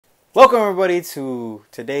Welcome everybody to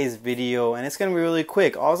today's video, and it's going to be really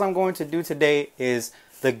quick. All I'm going to do today is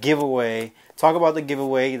the giveaway. Talk about the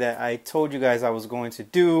giveaway that I told you guys I was going to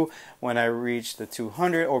do when I reached the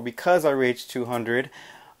 200, or because I reached 200.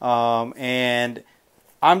 And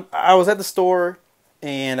I was at the store,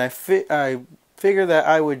 and I figured that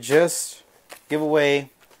I would just give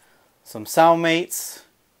away some soundmates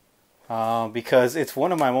because it's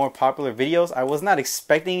one of my more popular videos. I was not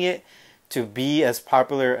expecting it to be as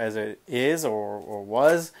popular as it is or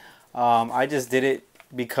was. I just did it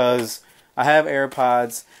because I have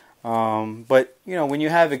AirPods, but you know, when you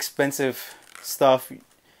have expensive stuff,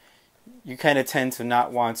 you kind of tend to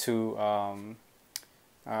not want to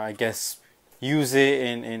I guess use it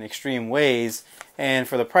in extreme ways. And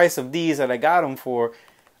for the price of these that I got them for,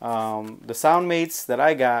 the soundmates that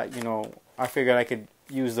I got, you know, I figured I could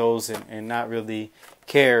use those and not really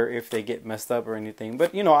care if they get messed up or anything.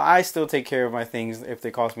 But you know, I still take care of my things. If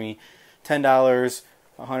they cost me $10, $100,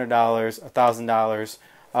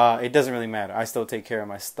 $1,000, it doesn't really matter. I still take care of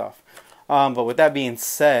my stuff. But with that being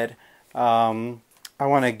said, I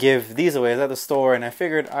want to give these away. I was at the store and I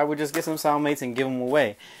figured I would just get some soundmates and give them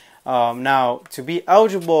away. Now, to be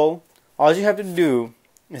eligible, all you have to do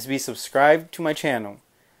is be subscribed to my channel.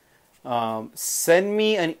 Send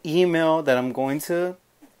me an email that I'm going to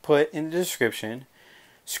put in the description.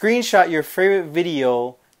 Screenshot your favorite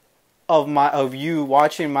video of you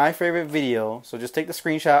watching my favorite video. So just take the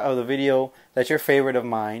screenshot of the video that's your favorite of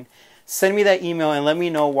mine. Send me that email and let me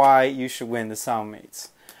know why you should win the soundmates.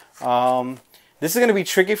 This is going to be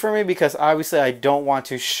tricky for me because obviously I don't want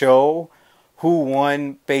to show who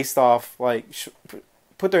won based off, like,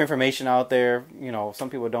 put their information out there. You know, some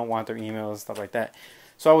people don't want their emails and stuff like that.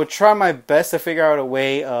 So I would try my best to figure out a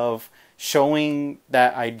way of showing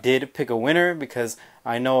that I did pick a winner, because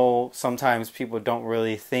I know sometimes people don't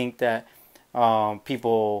really think that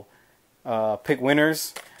people pick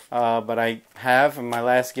winners, but I have in my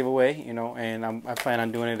last giveaway, you know, and I plan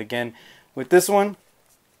on doing it again with this one,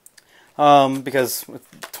 because with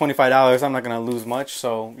 $25 I'm not gonna lose much,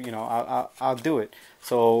 so you know, I'll do it.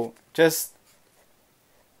 So just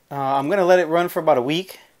I'm gonna let it run for about a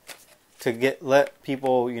week to let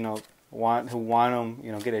people, you know, who want them,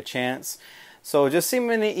 you know, get a chance. So just send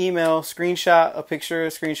me an email, screenshot a picture,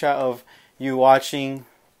 screenshot of you watching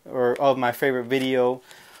or of my favorite video,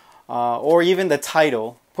 or even the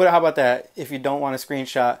title. How about that? If you don't want a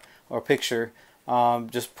screenshot or a picture,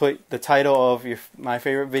 just put the title of my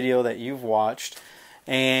favorite video that you've watched,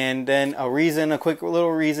 and then a quick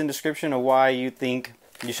little reason description of why you think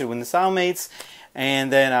you should win the soundmates.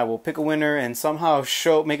 And then I will pick a winner and somehow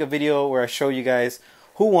make a video where I show you guys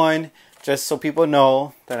who won, just so people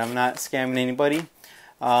know that I'm not scamming anybody.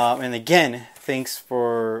 And again, thanks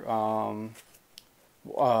for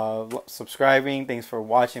subscribing. Thanks for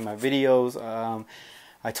watching my videos.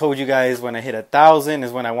 I told you guys when I hit 1,000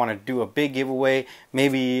 is when I want to do a big giveaway.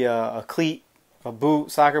 Maybe a cleat, a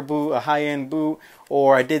boot, soccer boot, a high-end boot.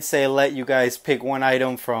 Or I did say let you guys pick one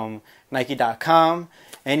item from Nike.com.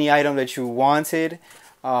 Any item that you wanted.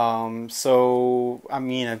 So I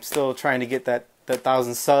mean, I'm still trying to get that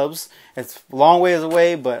 1,000 subs. It's a long ways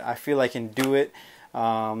away, but I feel I can do it.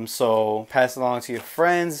 So pass it along to your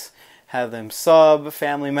friends, have them sub,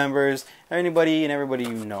 family members, anybody and everybody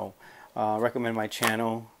you know. Recommend my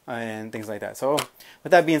channel and things like that. So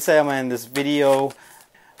with that being said, I'm gonna end this video.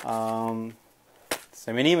 Send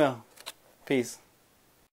me an email. Peace.